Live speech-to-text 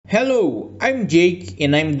Hello, I'm Jake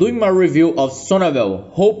and I'm doing my review of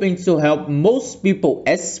Sonavel, hoping to help most people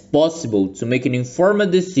as possible to make an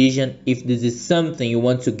informed decision if this is something you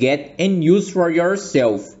want to get and use for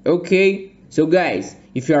yourself, okay? So guys,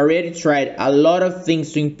 if you already tried a lot of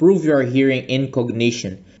things to improve your hearing and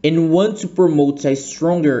cognition and want to promote a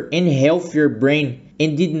stronger and healthier brain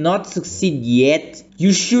and did not succeed yet,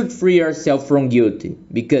 you should free yourself from guilt,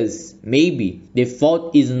 because maybe the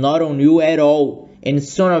fault is not on you at all. And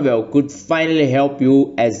Sonavel could finally help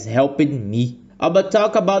you as helped me. I'll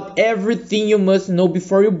talk about everything you must know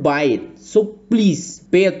before you buy it, so please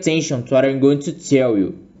pay attention to what I'm going to tell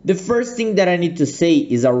you. The first thing that I need to say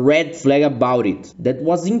is a red flag about it that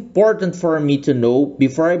was important for me to know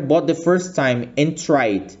before I bought the first time and try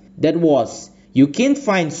it. That was, you can't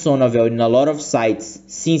find Sonavel in a lot of sites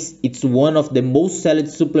since it's one of the most sold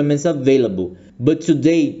supplements available. But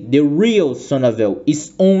today, the real Sonavel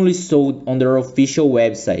is only sold on their official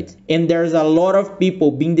website. And there's a lot of people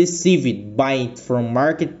being deceived buying it from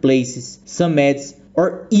marketplaces, some ads,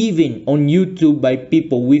 or even on YouTube by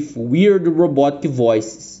people with weird robotic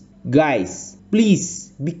voices. Guys, please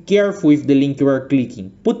be careful with the link you are clicking.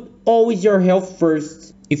 Put always your health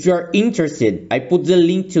first. If you are interested, I put the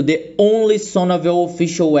link to the only Sonavel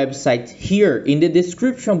official website here in the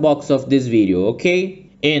description box of this video, okay?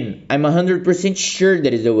 And I'm 100% sure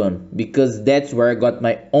that is the one, because that's where I got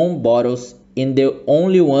my own bottles and the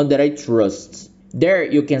only one that I trust. There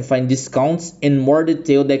you can find discounts and more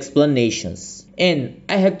detailed explanations. And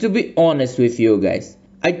I have to be honest with you guys.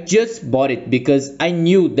 I just bought it because I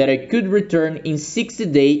knew that I could return in 60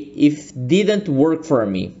 days if it didn't work for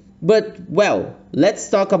me. But well,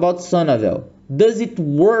 let's talk about Sonavel. Does it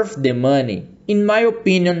worth the money? In my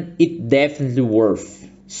opinion, it definitely worth.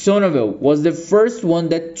 Sonavel was the first one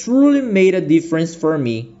that truly made a difference for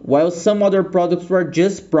me, while some other products were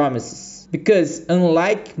just promises. Because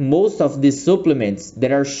unlike most of these supplements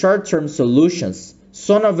that are short-term solutions,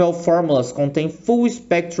 Sonavel formulas contain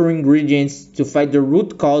full-spectrum ingredients to fight the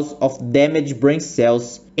root cause of damaged brain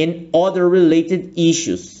cells and other related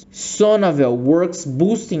issues. Sonavel works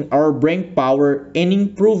boosting our brain power and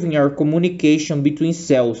improving our communication between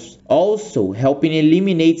cells, also helping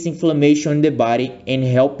eliminate inflammation in the body and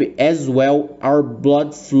help as well our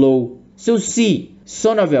blood flow. So see,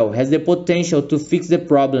 Sonavel has the potential to fix the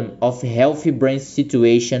problem of healthy brain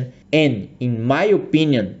situation, and in my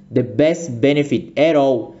opinion, the best benefit at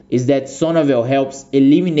all is that Sonavel helps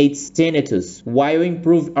eliminate tinnitus while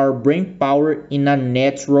improve our brain power in a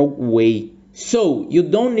natural way. So you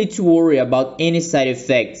don't need to worry about any side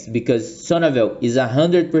effects because Sonavel is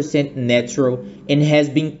 100% natural and has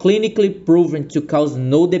been clinically proven to cause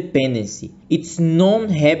no dependency. It's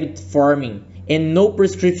non-habit forming and no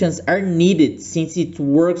prescriptions are needed since it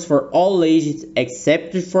works for all ages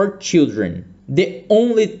except for children. The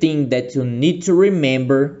only thing that you need to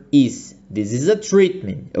remember is this is a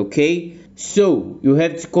treatment, okay? So you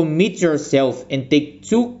have to commit yourself and take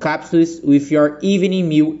 2 capsules with your evening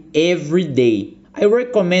meal every day. I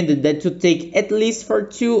recommended that to take at least for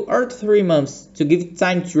 2 or 3 months to give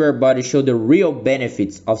time to your body show the real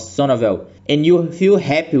benefits of Sonavel and you'll feel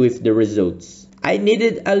happy with the results. I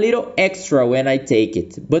needed a little extra when I take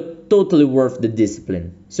it, but totally worth the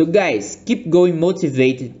discipline. So guys, keep going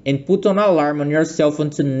motivated and put an alarm on your cell phone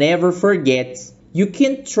to never forget. You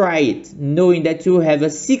can try it knowing that you have a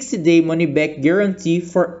 60-day money-back guarantee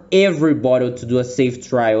for every bottle to do a safe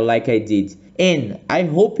trial like I did. And I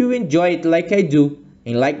hope you enjoy it like I do.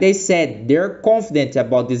 And like they said, they're confident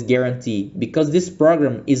about this guarantee because this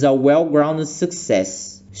program is a well-grounded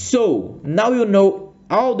success. So now you know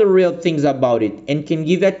all the real things about it and can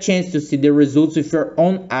give a chance to see the results with your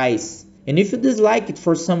own eyes. And if you dislike it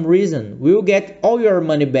for some reason, we will get all your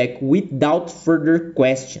money back without further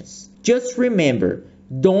questions. Just remember,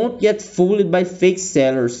 don't get fooled by fake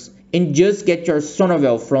sellers and just get your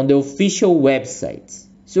Sonavel from the official website.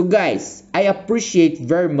 So guys, I appreciate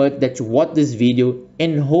very much that you watched this video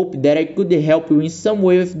and hope that I could help you in some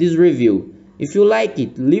way with this review. If you like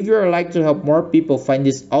it, leave your like to help more people find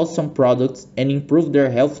these awesome products and improve their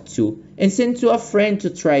health too. And send to a friend to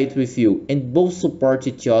try it with you and both support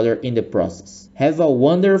each other in the process. Have a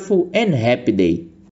wonderful and happy day.